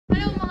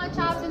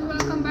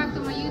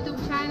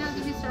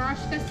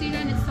Rosh Castillo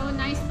and it's so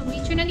nice to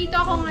meet you. Nandito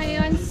ako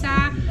ngayon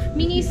sa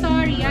Miniso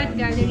Riyadh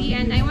Gallery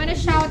and I want to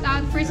shout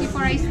out first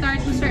before I start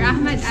to Sir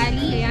Ahmed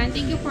Ali. Ayan,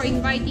 thank you for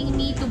inviting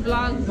me to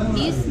vlog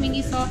this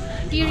Miniso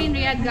here in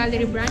Riyadh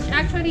Gallery branch.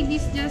 Actually,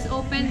 this just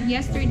opened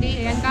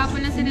yesterday. Ayan,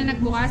 kahapon lang sila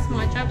nagbukas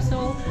mga chaps.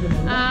 So,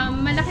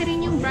 malaki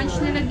rin yung branch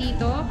nila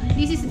dito.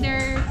 This is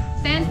their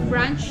 10th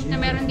branch na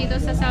meron dito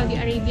sa Saudi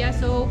Arabia.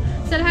 So,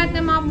 sa lahat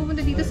ng mga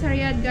pupunta dito sa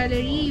Riyadh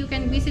Gallery, you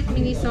can visit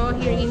Miniso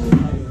here in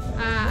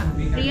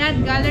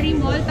Riyadh Gallery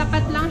Mall.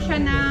 Tapat lang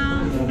siya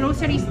ng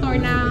grocery store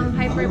ng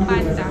Hyper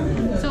Panda.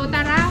 So,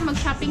 tara,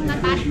 mag-shopping na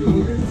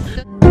tayo.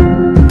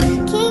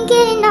 Can't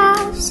get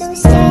enough, so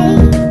stay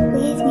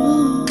with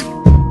me.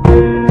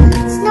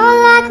 It's not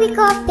like we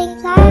got big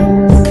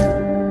plans.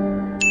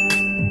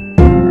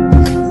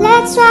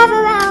 Let's drive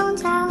around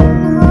town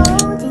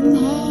holding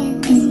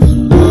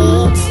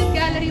hands.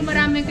 Gallery,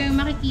 marami kayong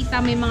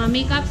makikita. May mga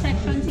makeup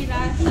section sila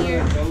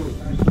here.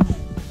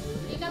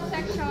 Makeup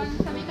section.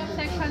 Sa makeup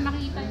section,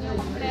 makikita nyo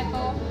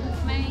kompleto.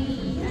 May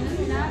ano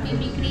sila,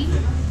 BB cream.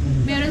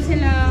 Meron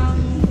silang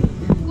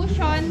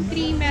cushion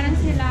cream. Meron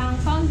silang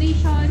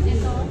foundation.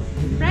 Ito.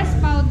 Press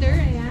powder.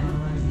 Ayan.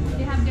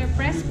 They have their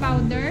press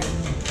powder.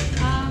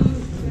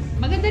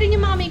 Maganda rin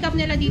yung mga makeup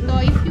nila dito.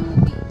 If you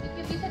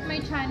visit my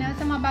channel,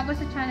 sa mga bago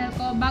sa channel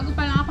ko, bago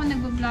pa lang ako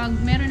nag-vlog,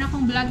 meron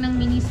akong vlog ng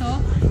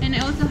Miniso. And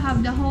I also have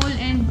the haul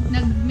and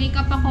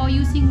nag-makeup ako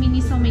using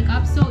Miniso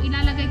makeup. So,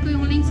 ilalagay ko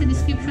yung link sa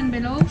description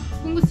below.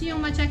 Kung gusto nyo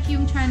ma-check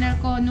yung channel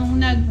ko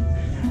nung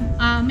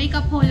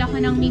nag-makeup haul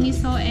ako ng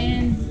Miniso.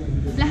 And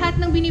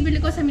lahat ng binibili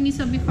ko sa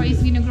Miniso before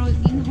is gina-grow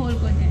in haul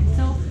ko din.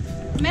 So,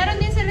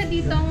 meron din sila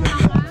ditong mga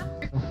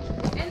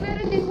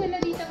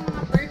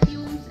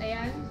perfumes.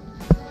 Ayan.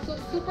 So,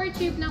 super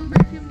cheap ng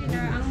perfume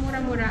nila. Ang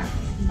mura-mura.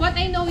 What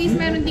I know is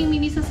meron ding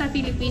Miniso sa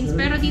Philippines,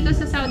 pero dito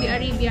sa Saudi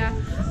Arabia,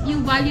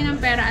 yung value ng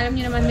pera, alam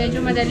niyo naman, medyo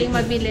madaling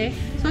mabili.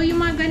 So,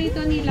 yung mga ganito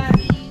nila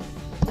is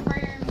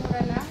super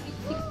mura lang.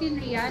 It's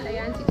 16 riyal.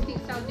 Ayan,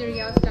 16 Saudi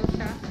riyals lang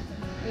siya.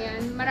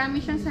 Ayan, marami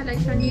siyang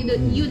selection.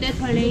 Eau de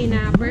Toilette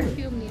na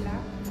perfume nila.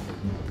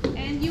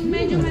 And yung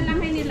medyo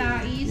malaki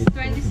nila is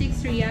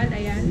 26 riyal.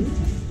 Ayan.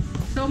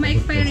 So, may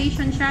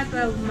expiration siya,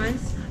 12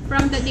 months.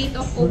 From the date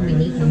of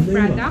opening ng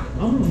product.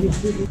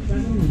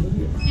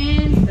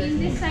 And in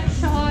this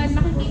section,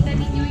 makikita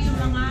ninyo yung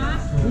mga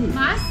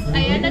mask.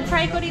 Ayan,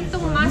 na-try ko rin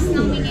itong mask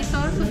ng Miniso.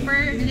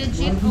 Super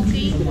legit,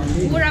 okay.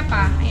 Mura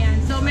pa.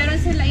 Ayan. So,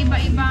 meron sila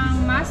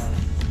iba-ibang mask.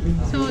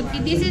 So,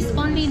 this is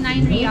only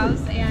 9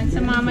 riyals. Ayan, sa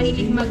mga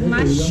mahilig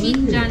mag-mask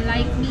sheet dyan,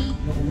 like me.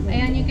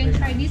 Ayan, you can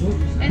try this.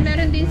 And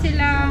meron din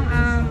silang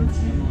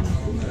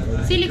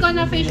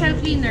silicone na facial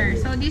cleaner.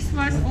 So, this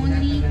was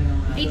only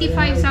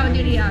 85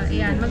 Saudi riyal.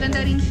 Ayan,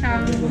 maganda rin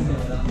siyang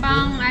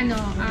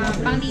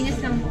panglinis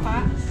ng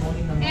mukha.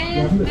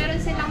 And meron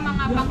silang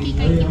mga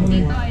pangkikay kit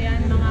dito.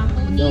 Ayan, mga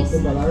ponies.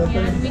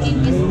 Ayan, within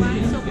this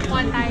one. So,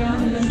 kukuha tayo.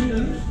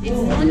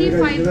 It's only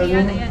 5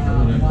 riyal. Ayan,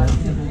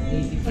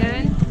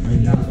 Ayan.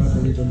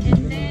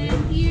 And then,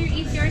 here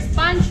is your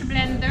sponge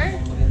blender.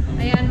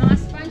 Ayan, mga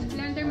sponge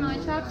blender,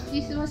 mga chops.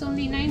 This was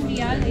only 9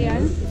 riyal.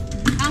 Ayan.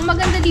 Ang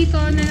maganda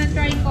dito na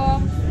na-try ko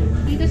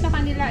dito sa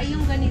kanila ay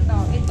yung ganito.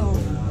 Ito.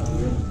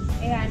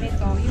 Ayan,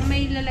 ito. Yung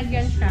may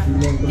lalagyan siya.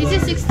 This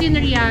is 16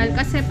 riyal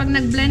kasi pag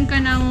nag-blend ka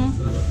ng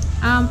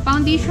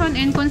foundation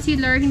and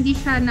concealer, hindi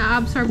siya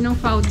na-absorb ng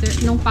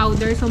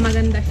powder. So,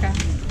 maganda siya.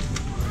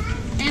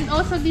 And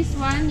also this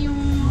one, yung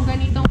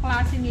ganitong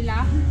klase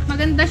nila.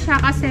 Maganda siya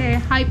kasi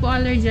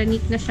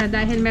hypoallergenic na siya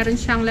dahil meron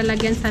siyang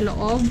lalagyan sa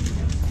loob.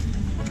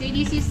 Okay,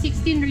 this is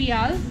 16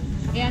 riyal.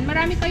 Ayan,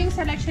 marami kayong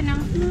selection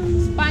ng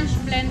sponge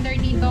blender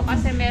dito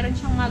kasi meron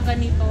siyang mga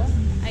ganito.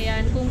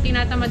 Ayan, kung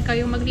tinatamad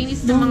kayo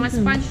maglinis ng mga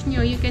sponge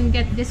nyo, you can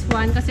get this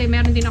one kasi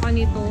meron din ako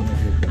nito.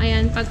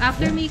 Ayan, pag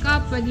after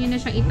makeup, pwede nyo na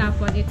siyang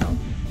itapon ito.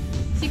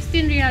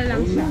 16 riyal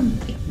lang siya.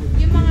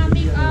 Yung mga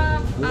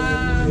makeup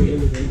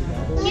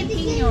kit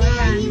ninyo,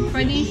 ayan,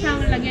 pwede nyo siyang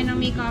lagyan ng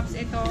makeups.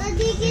 Ito.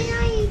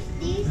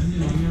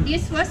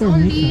 This was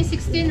only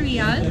 16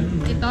 riyal.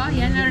 Ito,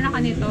 ayan, meron ako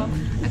nito.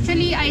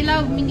 Actually, I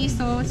love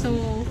Miniso, so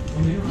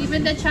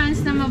given the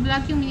chance na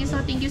ma-vlog yung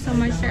Miniso, thank you so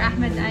much, Sir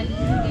Ahmed Ali.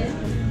 Again.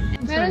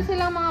 Meron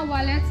silang mga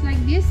wallets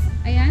like this.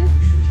 Ayan.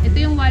 Ito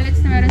yung wallets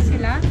na meron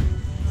sila.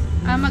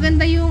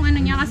 Maganda yung ano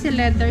niya kasi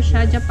leather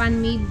siya. Japan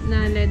made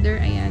na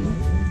leather. Ayan.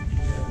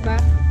 Diba?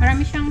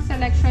 Marami siyang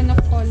selection of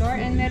color.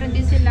 And meron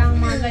din silang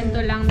mga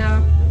ganito lang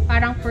na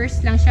parang purse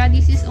lang siya.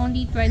 This is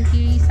only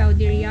 20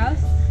 Saudi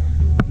riyals.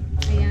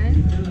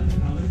 Ayan.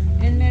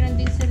 And meron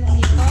din sila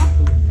dito.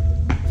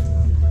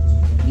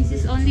 This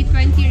is only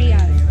 20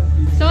 riyals.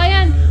 So,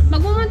 ayan.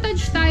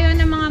 Mag-montage tayo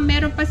ng mga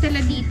meron pa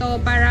sila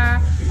dito para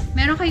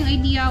meron kayong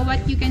idea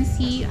what you can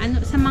see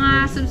sa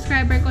mga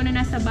subscriber ko na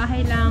nasa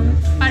bahay lang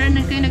para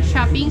kayo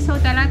nag-shopping. So,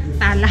 tala.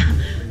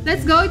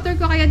 Let's go. Tour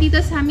ko kayo dito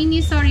sa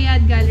Miniso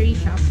Riyadh Gallery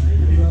Shop.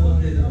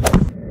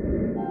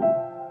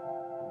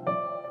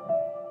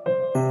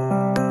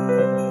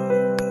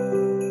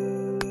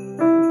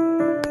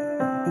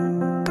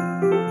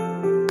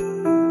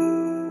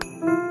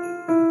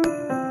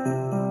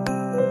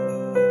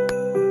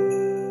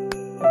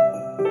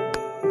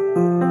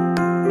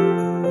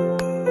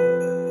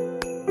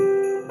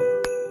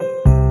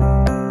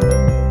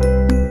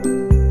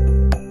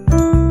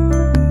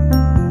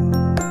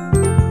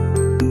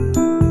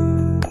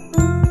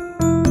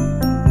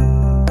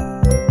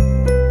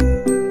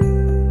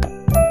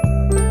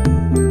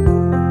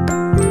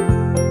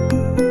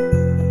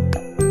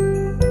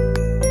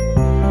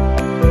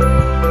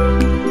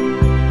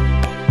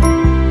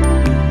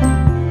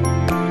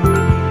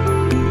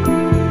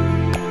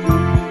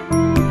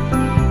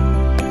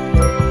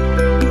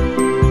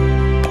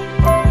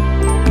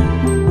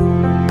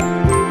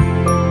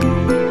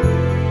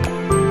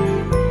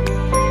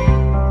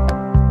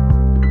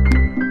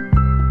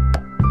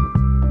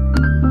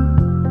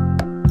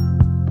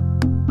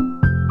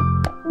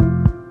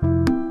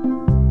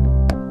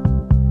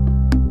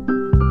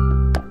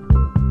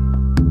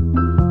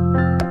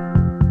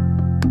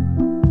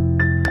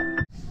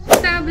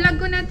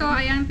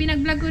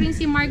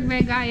 si Mark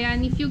Vega.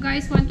 Ayan, if you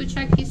guys want to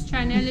check his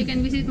channel, you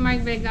can visit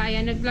Mark Vega.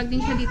 Ayan, nag-vlog din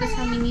siya dito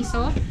sa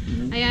Miniso.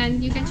 Ayan,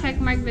 you can check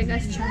Mark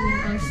Vega's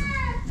channel also.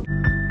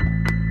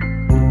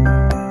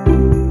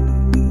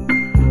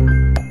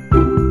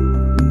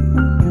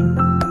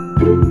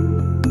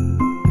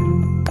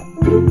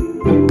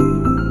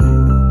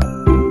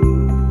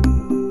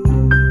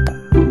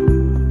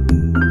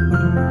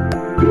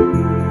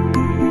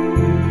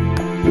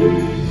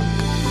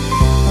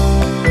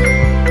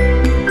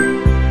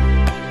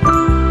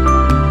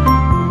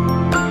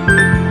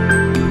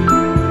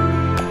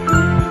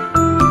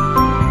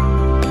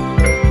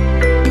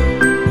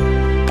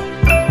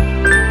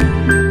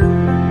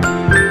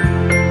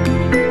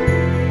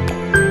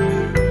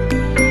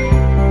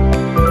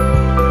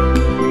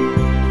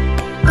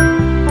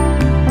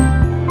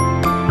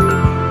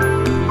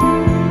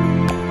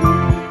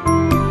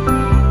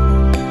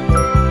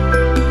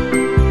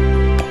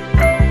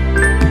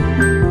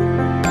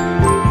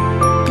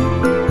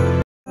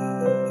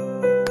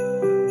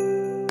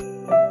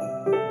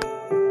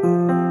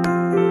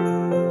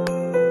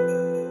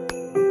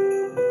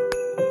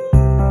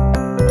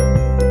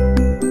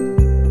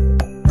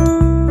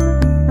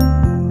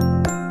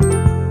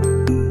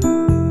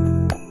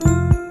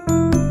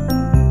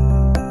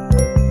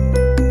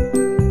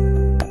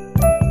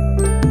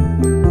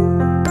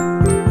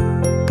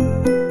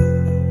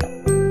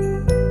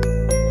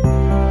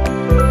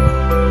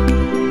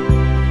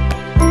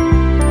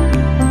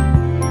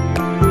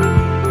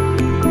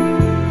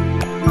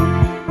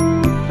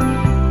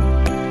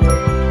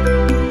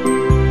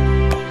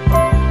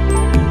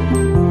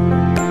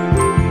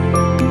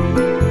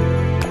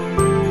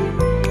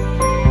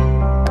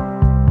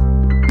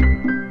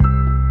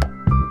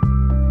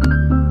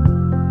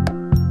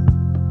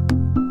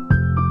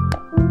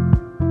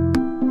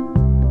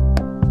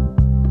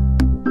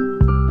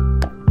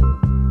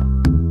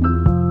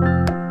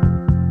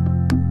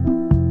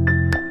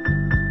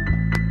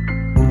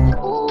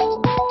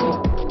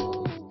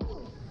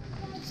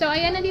 So,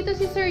 ayan, nandito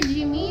si Sir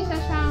Jimmy. Isa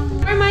siyang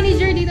store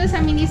manager dito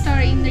sa Miniso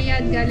in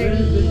Riyadh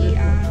Gallery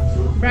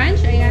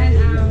branch. Ayan,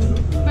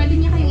 pwede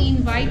niya kayong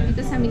i-invite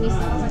dito sa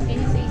Miniso. What can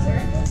you say, sir?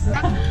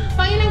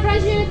 Pangilang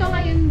branch niyo ito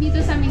ngayon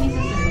dito sa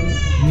Miniso, sir?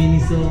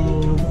 Miniso,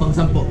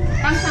 pang-sampo.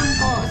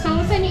 Pang-sampo.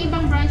 So, saan yung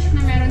ibang branch na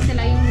meron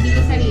sila yung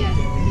dito sa Riyadh?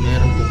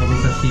 Meron po kami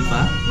sa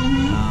Shipa,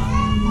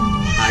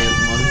 Hyatt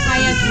Mall.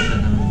 Hyatt Mall.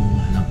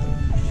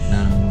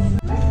 Ng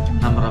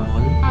Hamra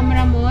Mall.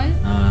 Hamra Mall.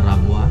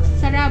 Rabwa.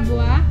 Sa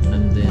Rabwa.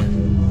 And then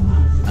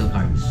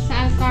Alcards.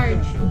 Sa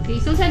Alcards. Okay.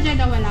 So, sa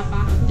Jeddah wala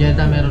pa?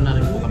 Jeddah meron na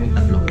rin po kami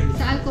tatlo.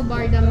 Sa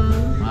Alcobarda, ma'am?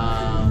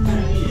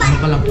 Ano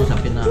pa lang po sa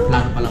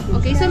plano pa lang po.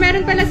 Okay. So,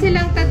 meron pala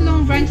silang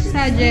tatlong branch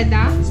sa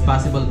Jeddah. It's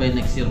possible by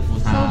next year po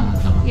sa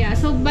Damang. Yeah.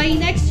 So, by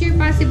next year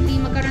possibly,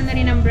 magkaroon na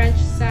rin ng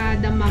branch sa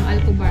Damang,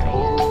 Alcobar.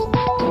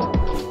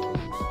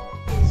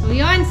 So,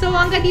 yun. So,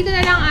 hanggang dito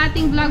na lang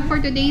ating vlog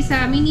for today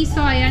sa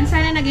Miniso. Ayan.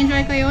 Sana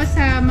nag-enjoy kayo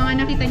sa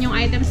mga nakita nyong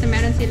items na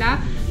meron sila.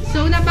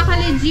 So,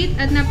 napaka-legit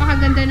at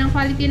napakaganda ng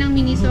quality ng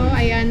Miniso.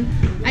 Ayan.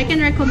 I can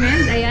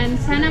recommend. Ayan.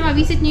 Sana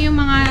ma-visit nyo yung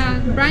mga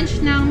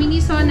branch ng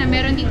Miniso na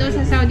meron dito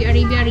sa Saudi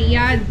Arabia,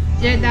 Riyadh,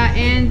 Jeddah,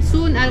 and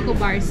soon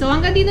Alcobar. So,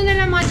 hanggang dito na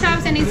lang mga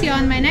chaps, and I see you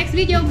on my next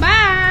video.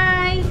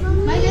 Bye!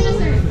 Bye na,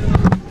 sir.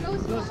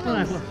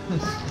 Close.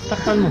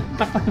 Takpan mo.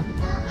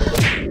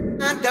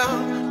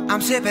 I'm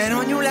sipping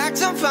on you like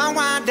some fun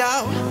wine,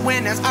 though.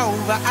 When it's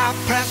over, I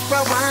press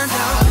rewind,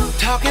 though.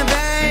 Talking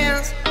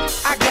bands,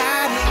 I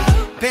got it.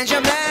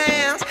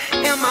 Benjamins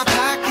in my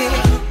pocket.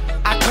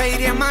 I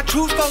traded my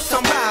truth for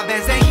some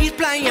robins, and he's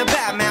playing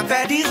Batman.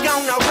 Bet he's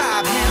gonna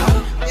rob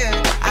him.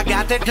 Yeah, I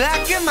got the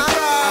Glock in my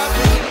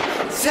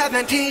robbery.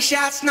 17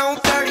 shots, no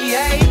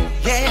 38.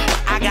 Yeah,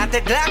 I got the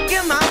Glock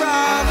in my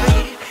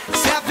robbery.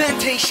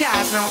 17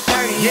 shots, no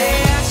 38.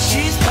 Yeah,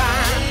 she's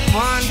fine.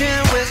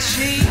 Wondering where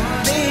she